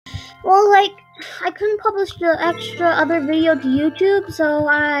Well, like, I couldn't publish the extra other video to YouTube, so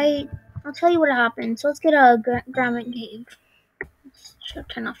I'll tell you what happened. So let's get a Granite Cave.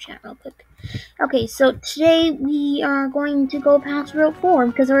 Turn off chat real quick. Okay, so today we are going to go past Route 4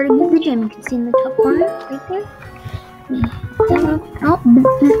 because I already moved the gym. You can see in the top corner, right there.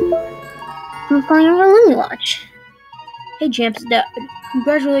 I'm calling over Lumi Watch. Hey, Champs, Dad.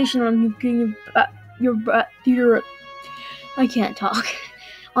 Congratulations on you getting your theater. I can't talk.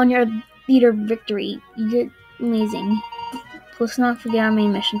 On your theater victory. You did amazing. Let's not forget our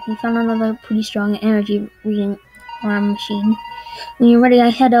main mission. We found another pretty strong energy reading machine. When you're ready, I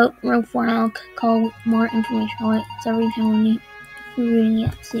head out Route 4 and I'll call more information on it. It's every time we need reading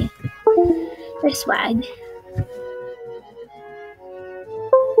it. See. There's swag.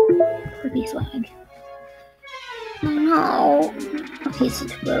 Pretty swag. Oh no. Okay, it's a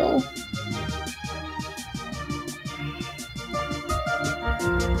little.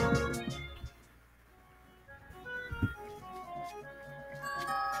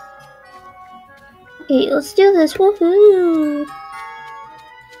 Okay, let's do this. Woohoo!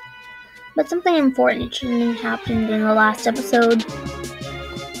 But something important shouldn't have happened in the last episode.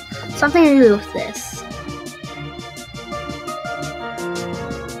 Something to do with this.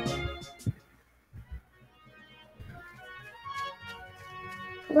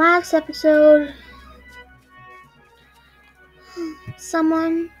 Last episode,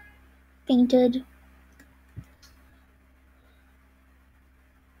 someone fainted.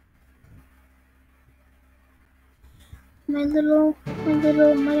 My little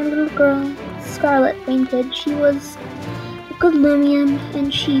girl, Scarlet, fainted. She was a good loomian,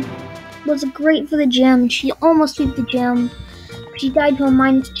 and she was great for the gym. She almost beat the gym. She died to a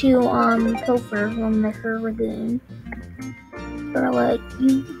 -2 pilfer from her lagoon. Scarlet,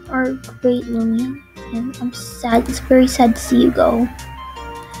 you are a great loomian, and I'm sad. It's very sad to see you go.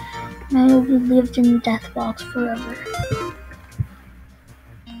 I will be lived in the death box forever.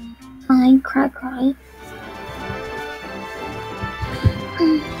 I cry.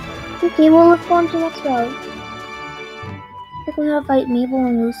 Okay, well, let's go on to the next route. I think we gotta fight Mabel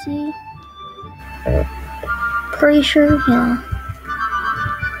and Lucy. Pretty sure, yeah.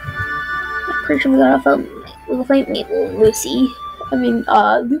 I'm pretty sure we'll fight Mabel and Lucy. I mean,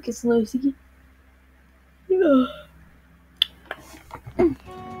 Lucas and Lucy. Yeah.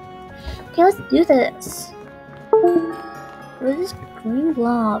 Okay, let's do this. What is this green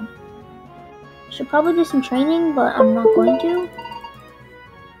blob? Should probably do some training, but I'm not going to.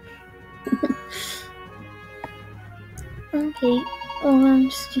 Okay. Oh, I'm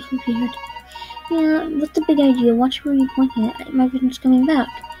just weird. Yeah, what's the big idea? Watch where you're pointing at. My vision's coming back.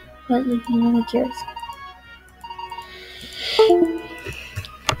 But, like, nobody cares.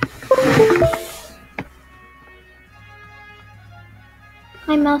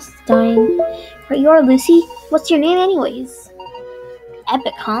 My mouse is dying. Right, you are Lucy? What's your name anyways?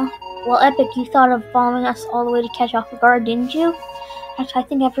 Epic, huh? Well, Epic, you thought of following us all the way to catch off guard, didn't you? Actually, I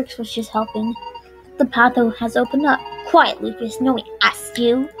think Epic was just helping. The path has opened up. Quiet, Lucas. No one asked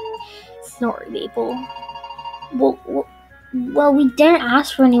you. Sorry, Mabel. Well, we didn't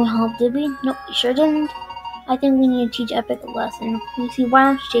ask for any help, did we? Nope, we sure didn't. I think we need to teach Epic a lesson. Lucy, why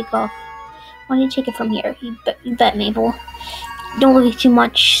don't you take off? Why don't you take it from here? You bet, Mabel. Don't look like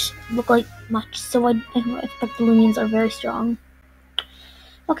much, so I expect the Loomians are very strong.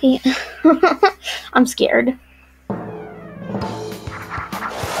 Okay, I'm scared.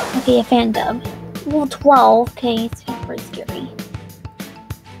 Okay, a fan dub. Level 12, okay, it's pretty scary.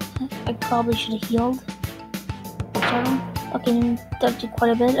 I probably should have healed. Okay, that did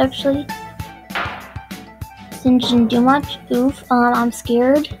quite a bit, actually. Since didn't do much. Oof, I'm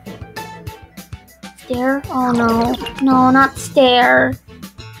scared. Stare? Oh no. No, not stare.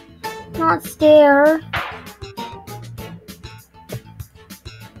 Not stare.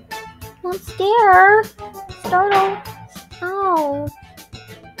 Not stare. Startle. Ow.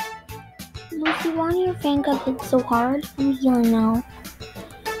 Lucy, why do your fan got hit so hard? I'm healing now.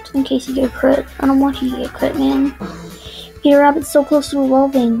 Just in case you get a crit. I don't want you to get a crit, man. Peter Rabbit's so close to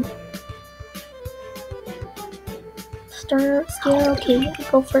evolving. Stare, okay.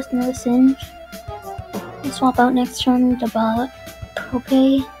 Go first, another singe. I'll swap out next turn the bot.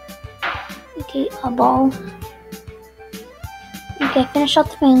 Okay. Okay, a ball. Okay, finish out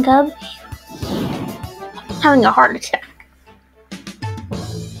the fan cub. Having a heart attack.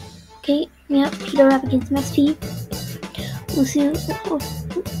 Okay, yeah, Peter Rabbit gets some XP. Lucy,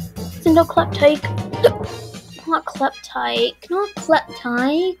 no Kleptyke. Not Kleptyke. Not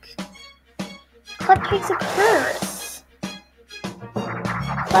Kleptyke. Kleptyke's a curse.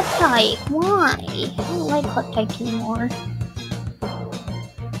 Kleptyke, why? I don't like Kleptyke anymore.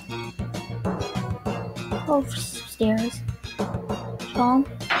 go for stairs. Jump.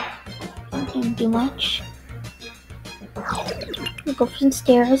 Didn't do much. We'll go for some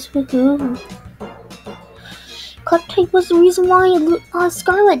stairs. Woohoo. Cupcake was the reason why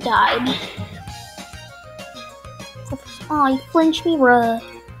Scarlet died. Oh, you flinched me, bruh.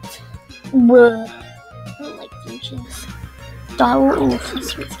 Bruh. I don't like flinches. Oof,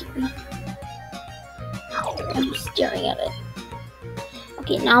 that's really scary. I'm just staring at it.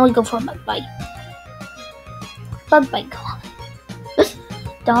 Okay, now we go for a bug bite. Bug bite, come on.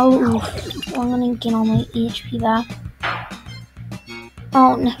 Oof. I'm gonna get all my HP back.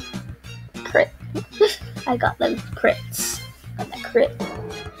 Oh no. Crit. I got the crits. Got that crit.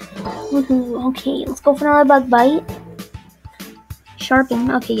 Woohoo. Okay, let's go for another bug bite. Sharpen.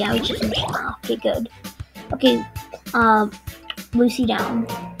 Okay, yeah, we just finished it off. Okay, good. Okay, Lucy down.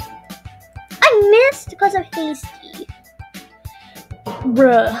 I missed because of hasty.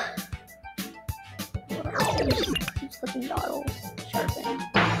 Bruh. Just keep slipping dottle. Sharpen.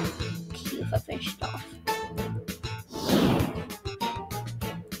 Okay, if I finish it off.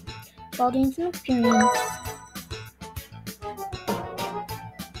 While doing some experience.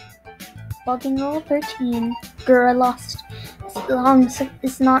 While getting level 13. Grr, I lost.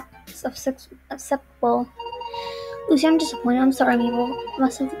 It's not acceptable. Lucy, I'm disappointed. I'm sorry, Mabel. It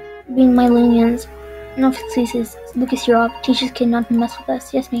must have been my loomians. No excuses. Lucas, you're up. Teachers cannot mess with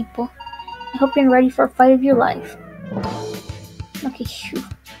us. Yes, Maple. I hope you're ready for a fight of your life. Okay, phew.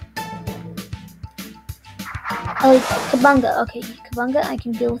 Oh, Kabunga. Okay, Kabunga. I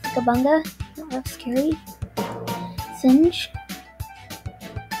can deal with Kabunga. Not that scary. Singe.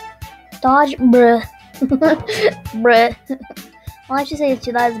 Dodge. Bruh. Bruh. All I should say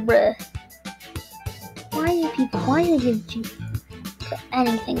to that is bruh. Why do they give you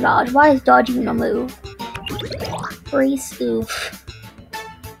anything dodge? Why is dodge even a move? Brace, oof.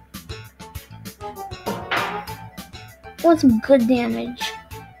 Want some good damage.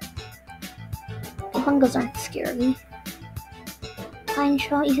 The bungas aren't scary. Pine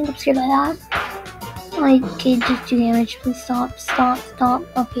shot, you think I'm scared of that? Okay, just do damage. Please stop.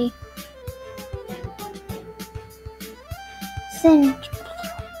 Okay. Singe.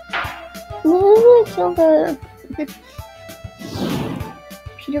 Ooh, kill the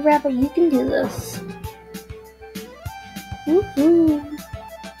Peter Rabbit, you can do this. Woohoo.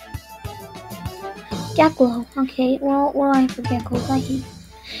 Geklo. Okay, well, what do I have for Geklo?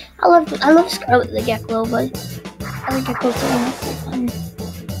 I love Scarlet the Geklo, but other Geklos are not so fun.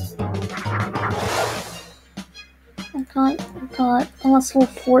 I got almost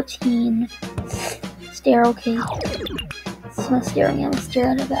level 14. Stare, okay. It's not staring at me, stare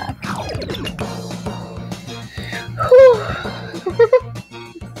at her back.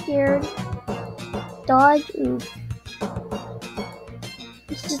 Scared. Dodge. Oof.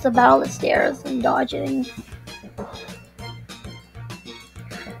 It's just a battle of stairs and dodging.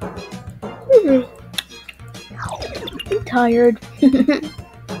 I'm tired.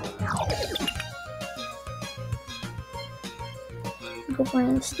 Go for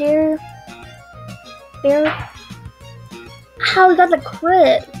the stair. Bear. How we got the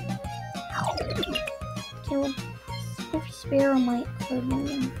crit? Okay, well, spare on my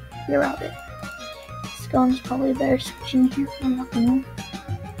You're out it. Scone's probably better switching here. I'm not gonna.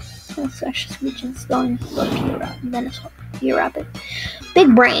 Let's actually switch and Scone. Go Peter Rabbit. Then it's Peter Rabbit.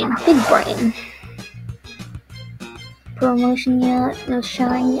 Big brain. Promotion, yeah. No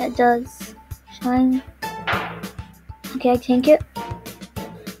shine. Yeah, it does. Shine. Okay, I tank it.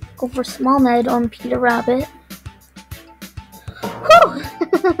 Go for small med on Peter Rabbit. Whew!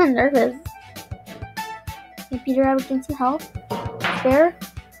 I'm nervous. Okay, Peter Rabbit getting some health. Spare.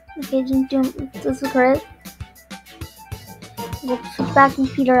 Okay, didn't do this is crit. We'll switch back to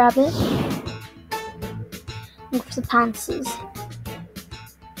Peter Rabbit. Look for some pounces.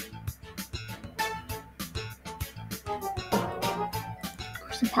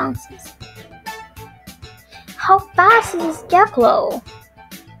 How fast is this Geklo?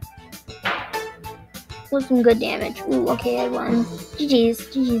 With some good damage. Ooh, okay, I won.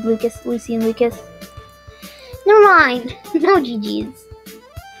 GG's, Lucas, Lucy, and Lucas. Never mind. No GG's.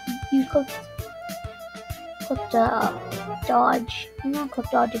 You clicked dodge. Click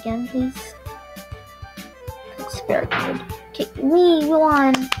dodge again, please. Click spare code. Okay, we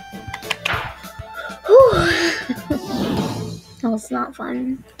won. That was not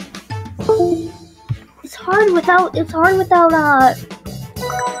fun. It's hard without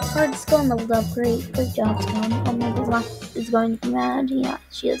hard Scone leveled up. Great, good job, Scone. Oh my god, is going to be mad. Yeah,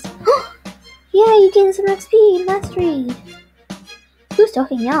 she is. Yeah, you gained some XP, mastery. Who's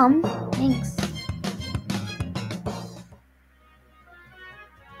talking? Yum. Thanks.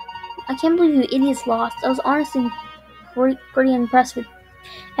 I can't believe you idiots lost. I was honestly pretty impressed with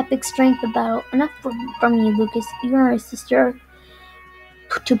epic strength of battle. Enough from you, Lucas. You and your sister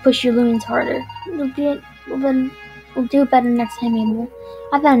to push your loomians harder. We'll do better next time, Abel.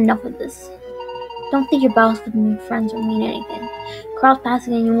 I've had enough of this. Don't think your battles with new friends will mean anything. Cross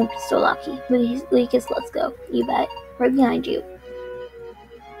passing and you won't be so lucky. Lucas, let's go. You bet. Right behind you.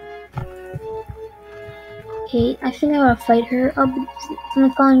 Okay, I think I'm gonna fight her. I'll be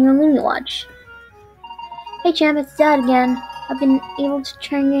following your Lumi watch. Hey champ, it's Dad again. I've been able to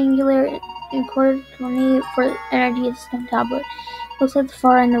triangulate and coordinate for energy of the stone tablet. Looks like the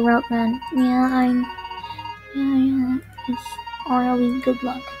far end of the route, man. Yeah, it's really good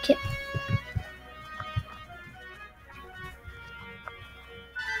luck. Okay.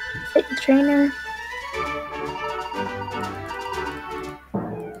 Fight the trainer.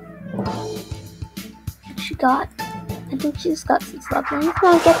 She got. I think she's got 6 left. I'm just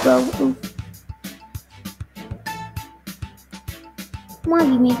gonna get low. Oof. Why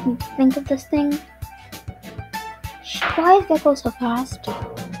do you make me think of this thing? Why is Gecko so fast?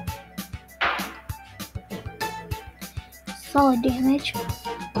 Solid damage.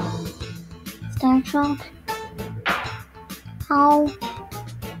 Static shock. How?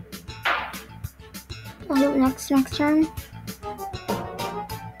 I'll do it next turn.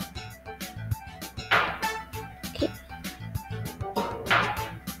 Okay.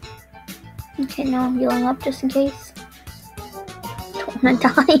 Okay, now I'm healing up just in case. Don't wanna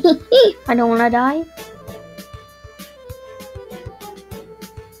die. I don't wanna die.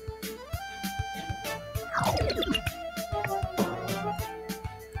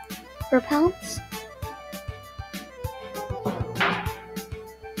 Pounce.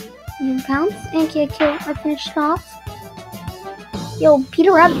 Pounce and kill. I finished it off. Yo,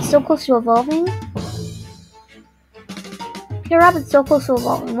 Peter Rabbit's so close to evolving. Peter Rabbit's so close to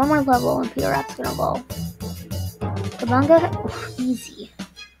evolving. One more level and Peter Rabbit's gonna evolve. Kabanga? Oof, easy.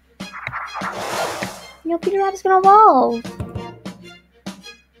 Yo, Peter Rabbit's gonna evolve.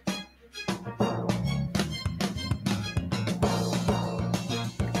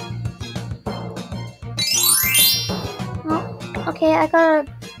 Okay, I gotta,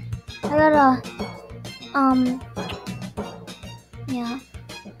 yeah.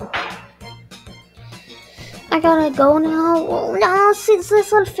 I gotta go now. Well, no, let's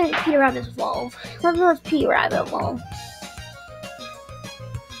let Peter Rabbit evolve. Let's let Peter Rabbit evolve.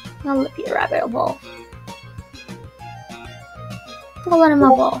 I'll let Peter Rabbit evolve. I'll let him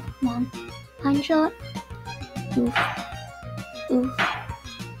evolve. Come on. Pine shot. Oof. Oof.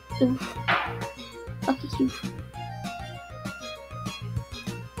 Oof. Okay, oof.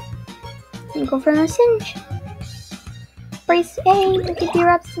 And go for a cinch. Brace A. Look at Peter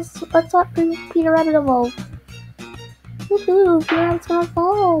Rabbit. Let's let Peter Rabbit evolve. Woohoo! Peter Rabbit's gonna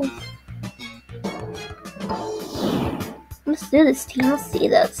evolve. Let's do this, team. Let's see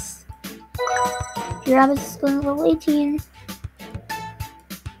this. Peter Rabbit's going to level 18.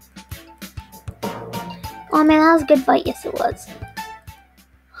 Oh man, that was a good fight. Yes, it was.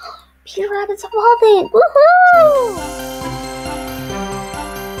 Peter Rabbit's evolving. Woohoo!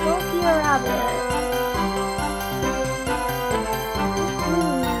 Go Peter Rabbit.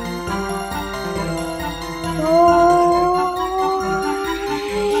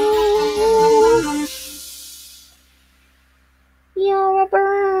 Yo,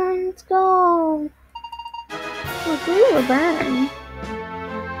 burn! Let's go! Let's do a burn.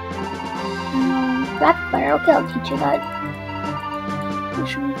 Rapid fire, okay, I'll teach you that. What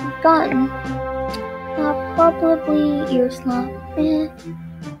should we have gotten? Probably ear slap.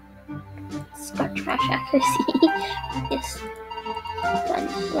 It's got trash accuracy. Yes. Done.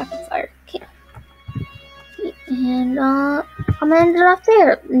 Rapid fire. Okay. And I'm gonna end it off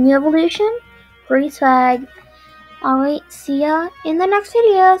there. New evolution. Pretty swag. Alright, see ya in the next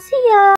video. See ya!